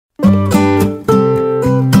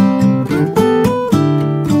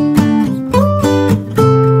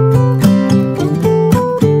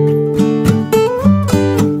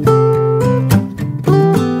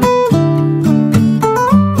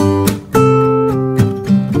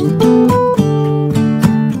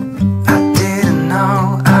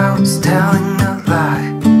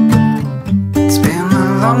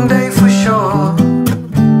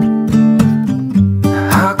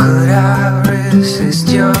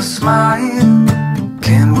your smile.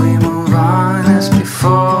 Can we move on as before?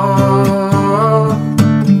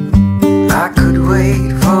 I could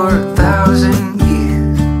wait for 1,000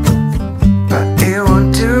 years, but it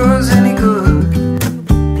won't do us any good.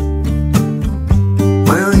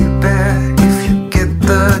 Will you bet if you get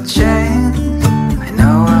the chance? I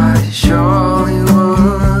know I surely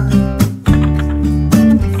would.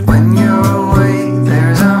 When you're away,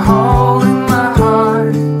 there's a hole in my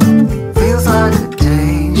heart. Feels like a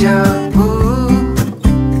deja vu.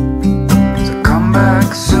 So come back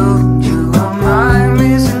soon, you are my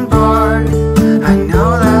missing part. I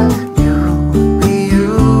know that you'll be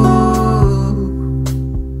you,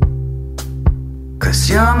 'cause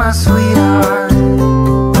you're my sweetheart.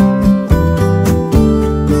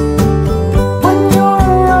 When you're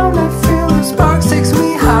around, I feel the sparks takes me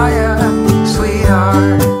higher,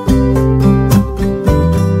 sweetheart.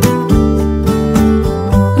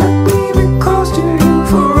 Let me be close to you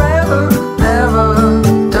forever, ever,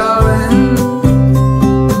 darling.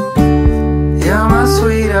 You're my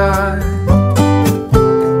sweetheart.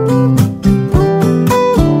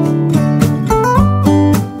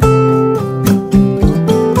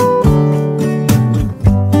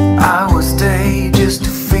 I will stay just to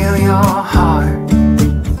feel your heart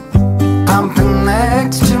pumping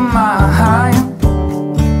next to mine.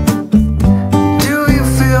 Do you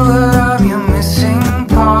feel that I'm your missing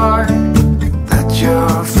part? That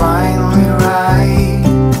you're finally right?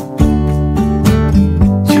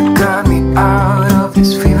 You got me out of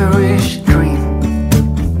this feverish dream.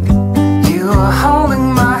 You are holding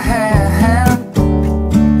my hand.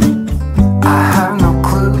 I have no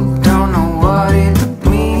clue, don't know what it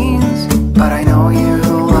means, but I know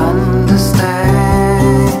you'll understand.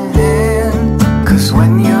 'Cause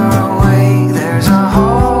when you're away, there's a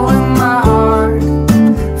hole in my heart.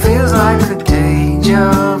 Feels like a deja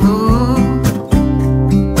vu.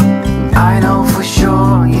 I know for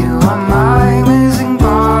sure you are my missing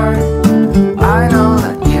part. I know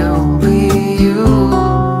that you'll be you,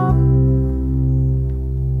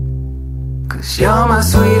 'cause you're my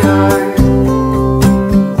sweetheart.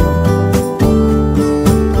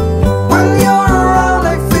 When you're around,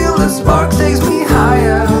 I feel the spark takes me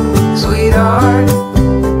higher, sweetheart.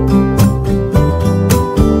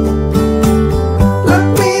 Let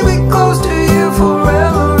me be close to you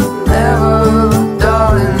forever, ever,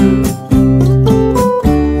 darling.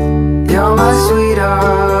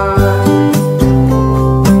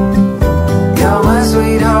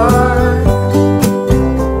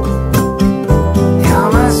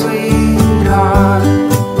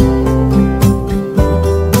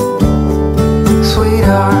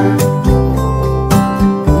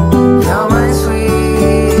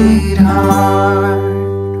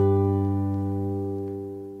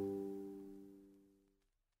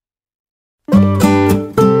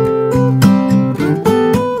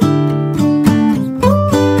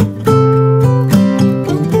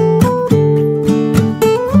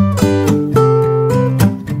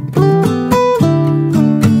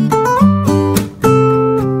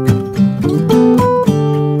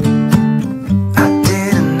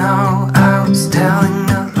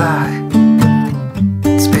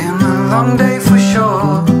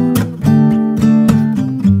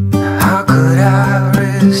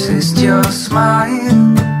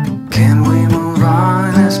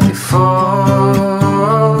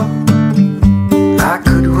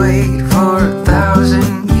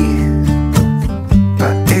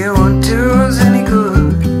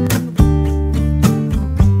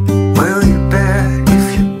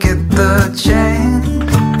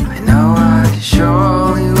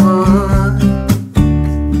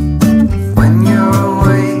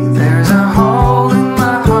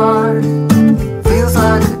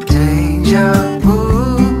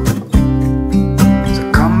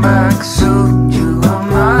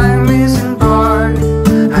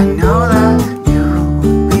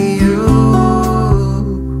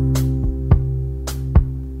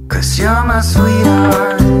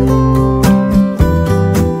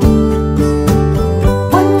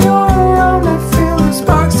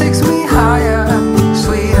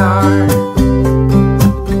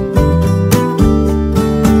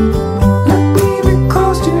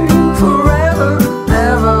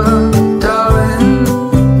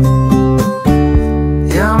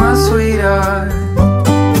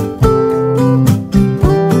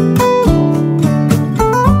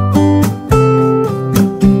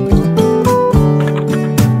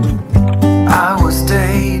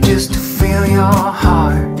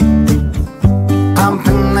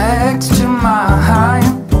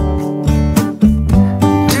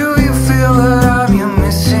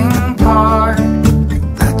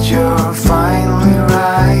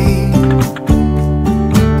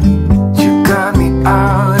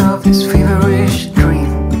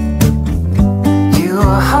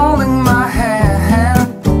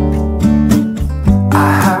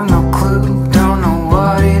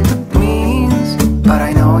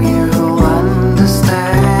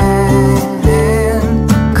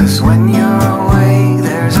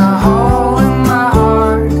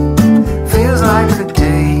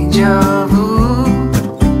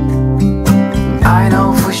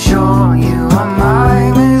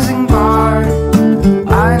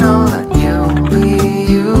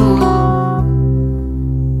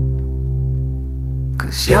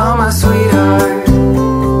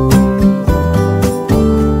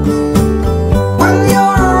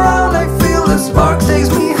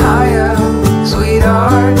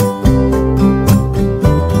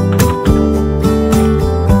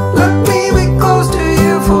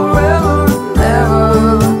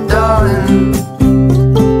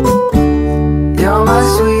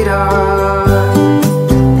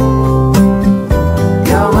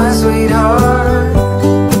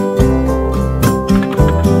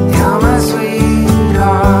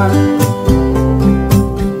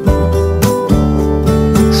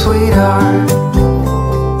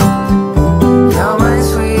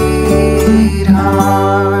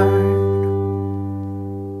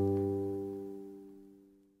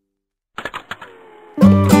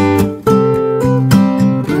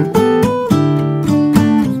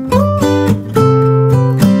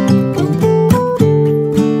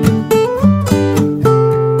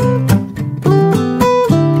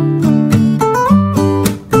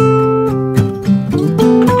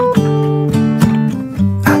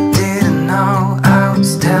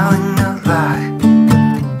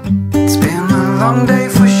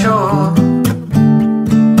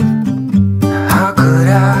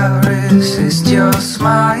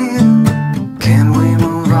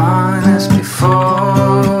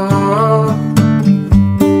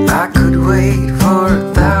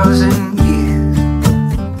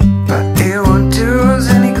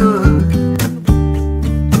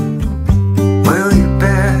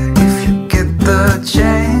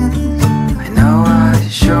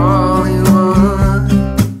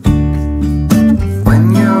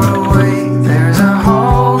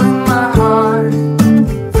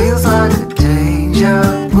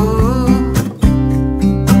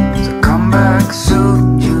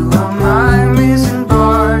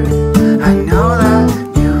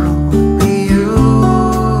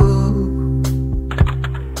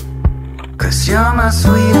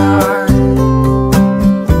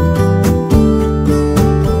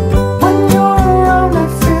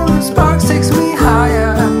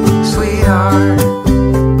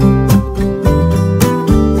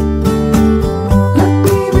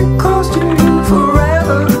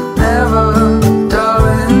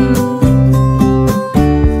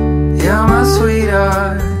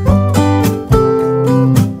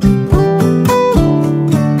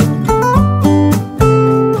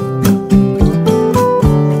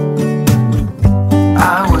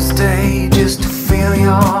 just to feel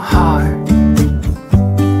your heart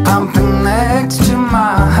pumping next to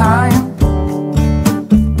mine.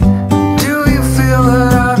 Do you feel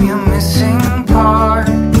that I'm your missing part?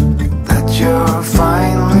 That you're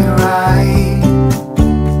finally right?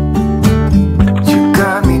 You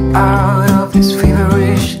got me out of this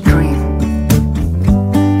feverish dream.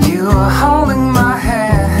 You are holding my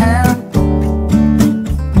hand.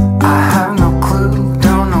 I have no clue,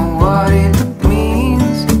 don't know what it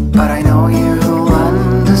means, but I know you'll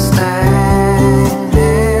understand.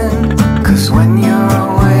 'Cause when you're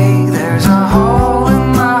away, there's a hole in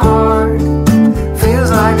my heart.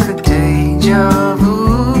 Feels like a deja vu.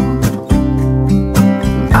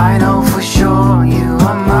 I know for sure you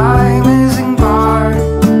are my missing part.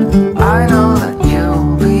 I know that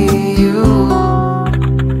you'll be you.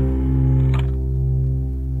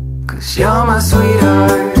 'Cause you're my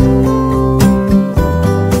sweetheart.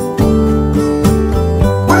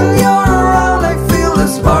 When you're around, I feel the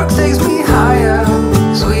spark takes me higher,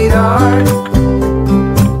 sweetheart.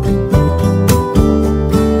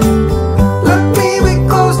 Let me be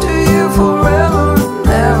close to you forever,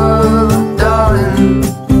 never, darling.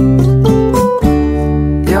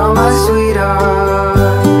 You're my sweetheart.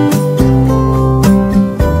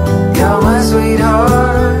 You're my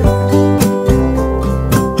sweetheart.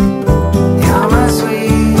 You're my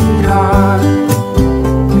sweetheart.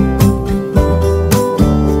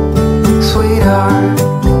 Sweetheart.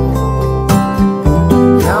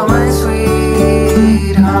 You're my sweetheart.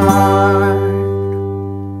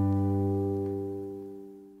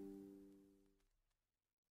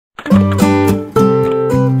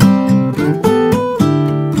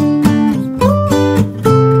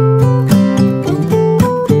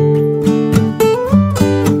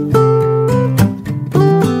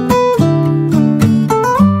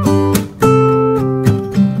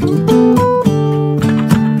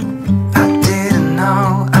 I didn't know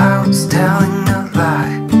I was telling a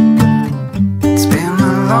lie. It's been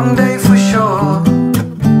a long day for sure.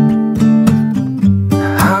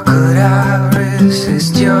 How could I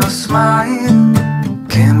resist your smile?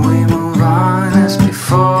 Can we move on as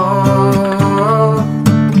before?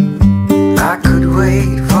 I could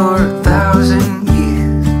wait for 1,000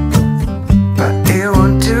 years, but it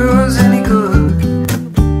won't do us any good.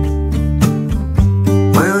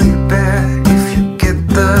 Will you bet if you get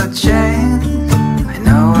the chance? I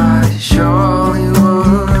know I surely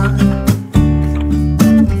would.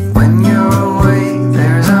 When you're away,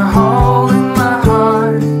 there's a hole in my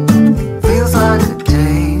heart. Feels like a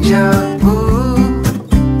deja vu.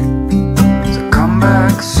 So come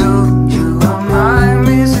back soon, you are my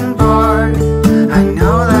missing part. I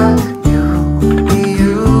know that you'll be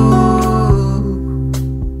you.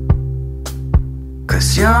 'Cause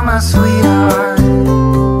you're my sweetheart.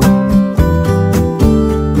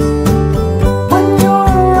 When you're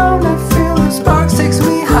around, I feel the sparks takes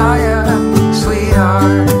me higher,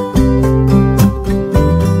 sweetheart.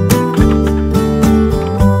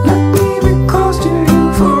 Let me be close to you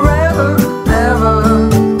forever, never,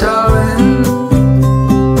 darling.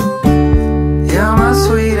 You're my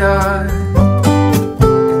sweetheart.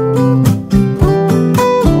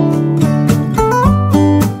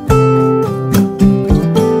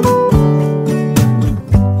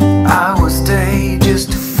 I will stay just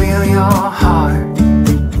to feel your heart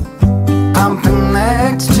pumping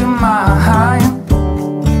next to mine.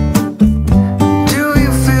 Do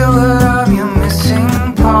you feel that I'm your missing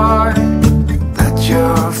part? That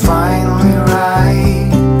you're finally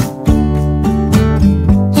right?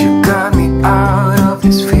 You got me out of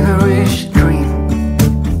this feverish dream.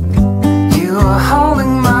 You are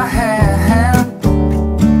holding my hand.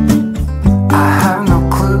 I have no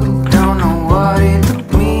clue, don't know what it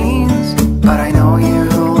means, but I know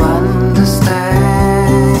you'll understand.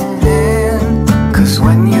 'Cause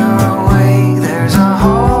when you're away, there's a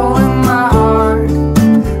hole in my heart.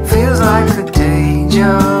 Feels like a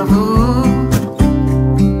deja vu.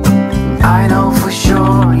 I know for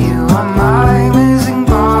sure you are my missing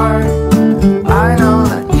part. I know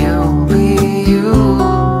that you'll be you.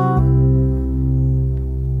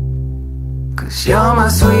 'Cause you're my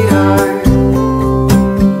sweetheart.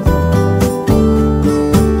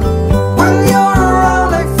 When you're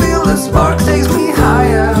around, I feel the spark takes me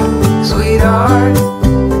higher, sweetheart.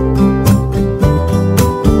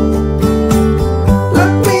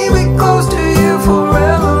 Let me be close to you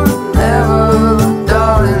forever, never,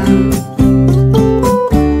 darling.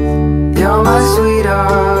 You're my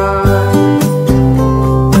sweetheart.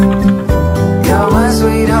 You're my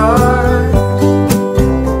sweetheart.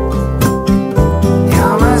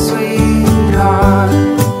 You're my sweetheart.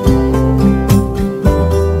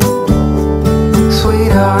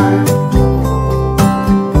 Sweetheart.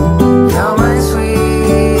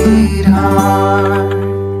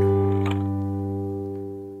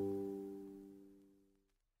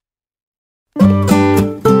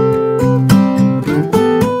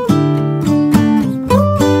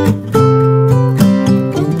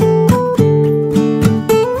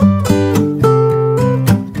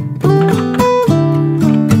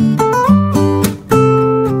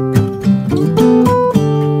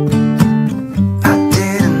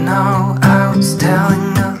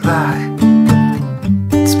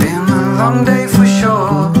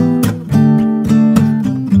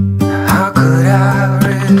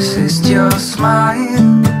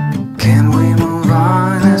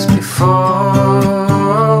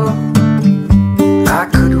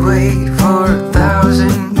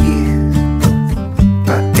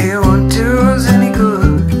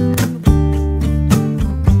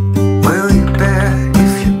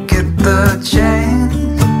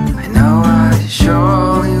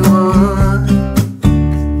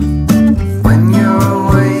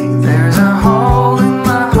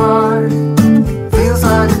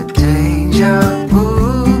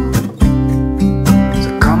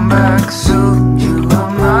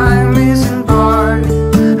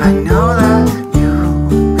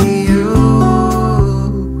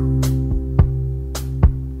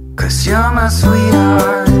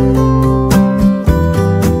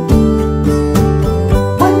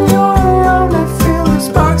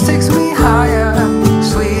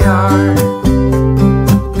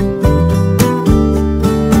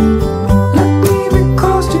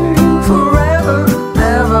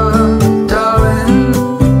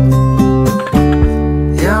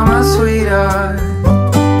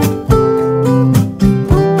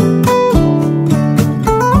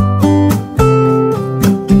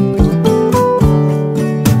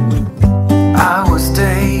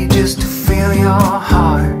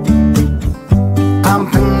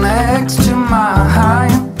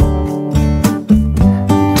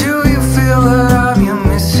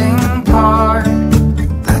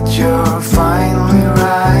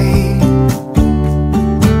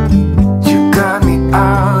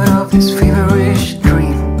 of this feverish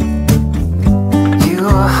dream. You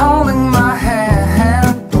are holding my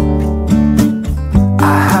hand.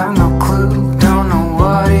 I have no clue, don't know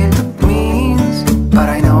what it means, but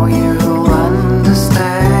I know you'll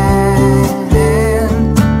understand.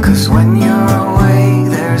 'Cause when you're away,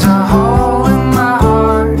 there's a hole in my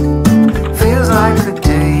heart. Feels like a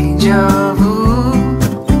deja vu.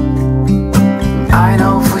 I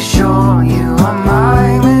know for sure you are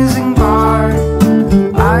my missing part.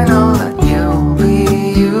 I know that you'll be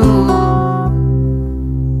you.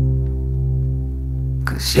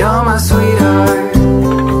 'Cause you're my sweetheart.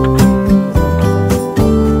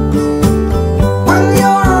 When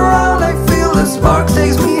you're around, I feel the spark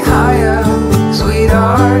takes me higher,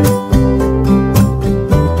 sweetheart.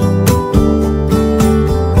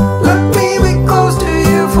 Let me be close to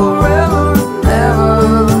you forever and ever,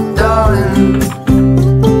 darling.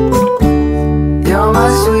 You're my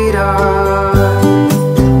sweetheart.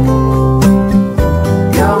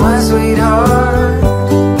 You're my sweetheart.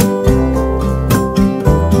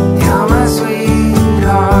 You're my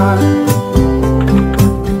sweetheart.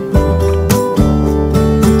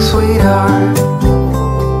 Sweetheart.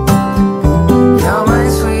 You're my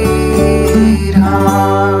sweetheart.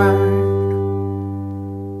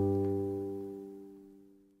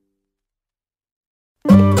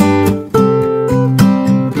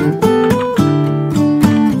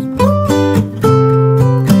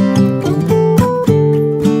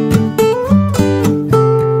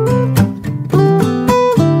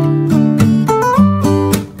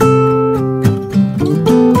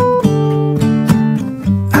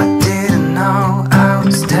 I didn't know I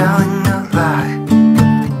was telling a lie.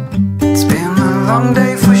 It's been a long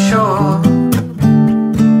day for sure.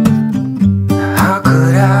 How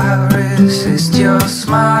could I resist your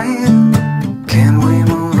smile? Can we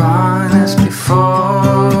move on as before?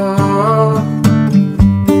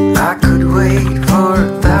 I could wait for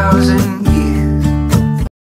 1,000